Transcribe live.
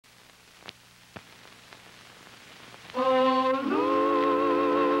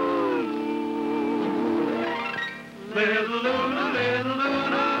Little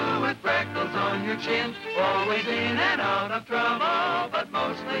Lulu, with freckles on your chin, always in and out of trouble, but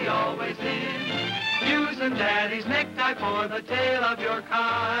mostly always in. Using Daddy's necktie for the tail of your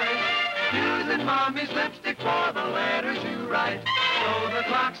kite, using Mommy's lipstick for the letters you write. So the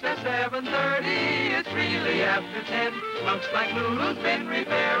clock says 7:30, it's really after 10. Looks like Lulu's been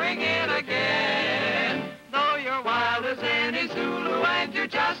repairing it again. Though you're wild as any Zulu and you're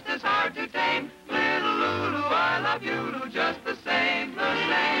just as hard to tame, little Lulu, I love you just the same, the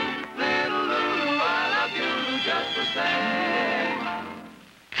same. Little Lulu, I love you just the same.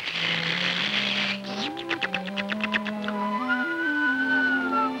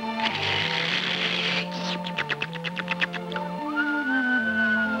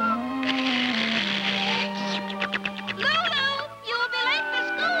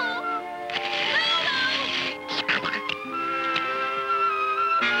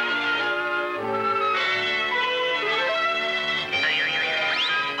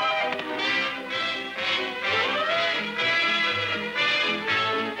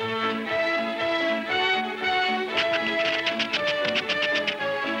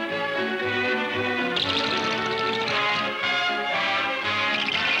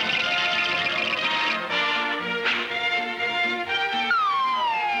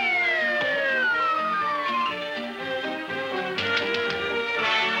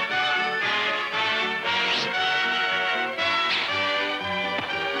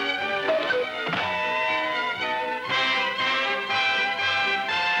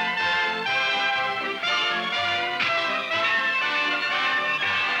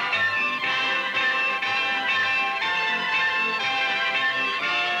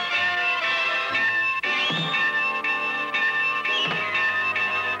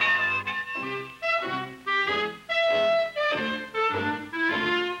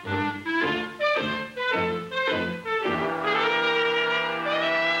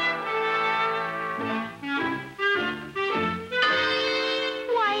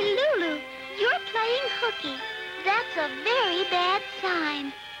 That's a very bad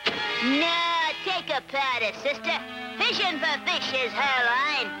sign. No, take a powder, sister. Fishing for fish is her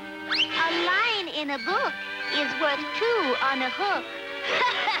line. A line in a book is worth 2 on a hook.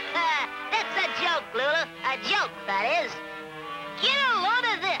 That's a joke, Lulu. A joke, that is. Get a load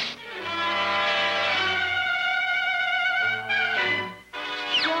of this.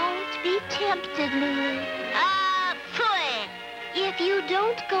 Don't be tempted, Lulu. Ah, phooey. If you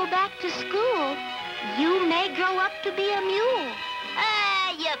don't go back to school, you may grow up to be a mule.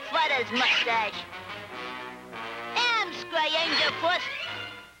 Ah, your father's mustache. Scry, Angel Puss.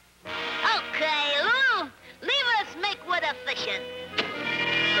 Okay, Lulu, leave us make with a fishing.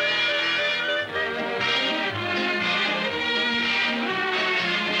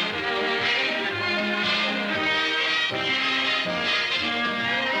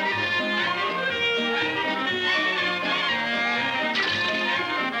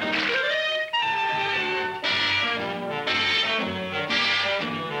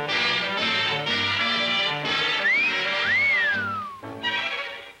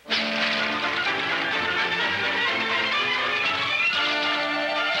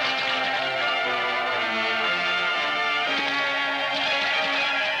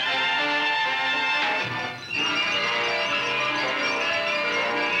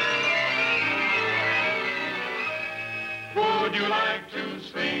 Would you like to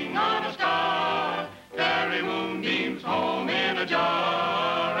swing on a star, carry moonbeams home in a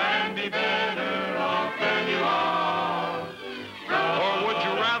jar, and be better off than you are? Or would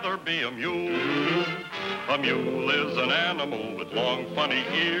you rather be a mule? A mule is an animal with long, funny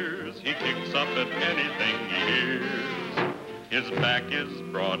ears. He kicks up at anything he hears. His back is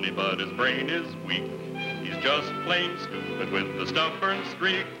brawny, but his brain is weak. He's just plain stupid with a stubborn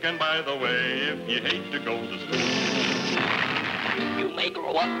streak. And by the way, if you hate to go to school, you may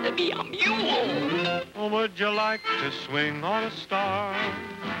grow up to be a mule. or would you like to swing on a star,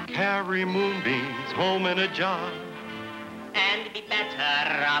 carry moonbeams home in a jar, And be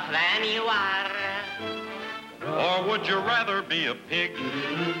better off than you are. or would you rather be a pig?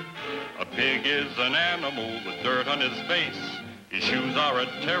 A pig is an animal with dirt on his face. His shoes are a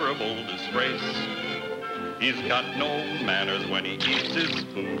terrible disgrace. He's got no manners when he eats his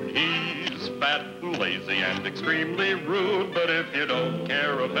food. He's fat and lazy and extremely rude. But if you don't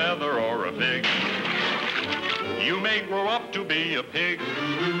care a feather or a pig, you may grow up to be a pig.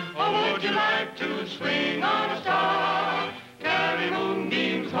 Or would you like to swing on a star, carry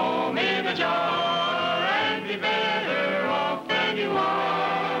moonbeams home in a jar, and be better off than you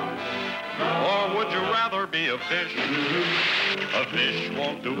are? Or would you rather be a fish? A fish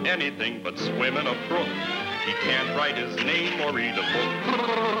won't do anything but swim in a brook. He can't write his name or read a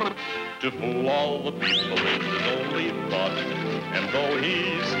book. To fool all the people is his only thought. And though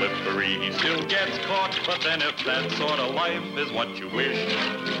he's slippery, he still gets caught. But then if that sort of life is what you wish,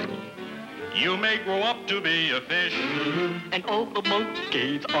 you may grow up to be a fish. And all the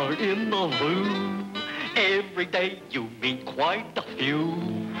monkeys are in the zoo. Every day you meet quite a few.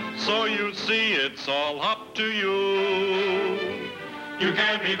 So you see, it's all up to you. You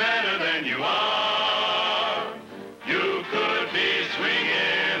can't be better than you are. You could be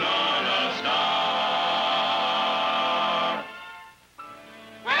swinging on a star.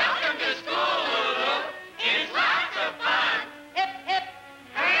 Welcome to school.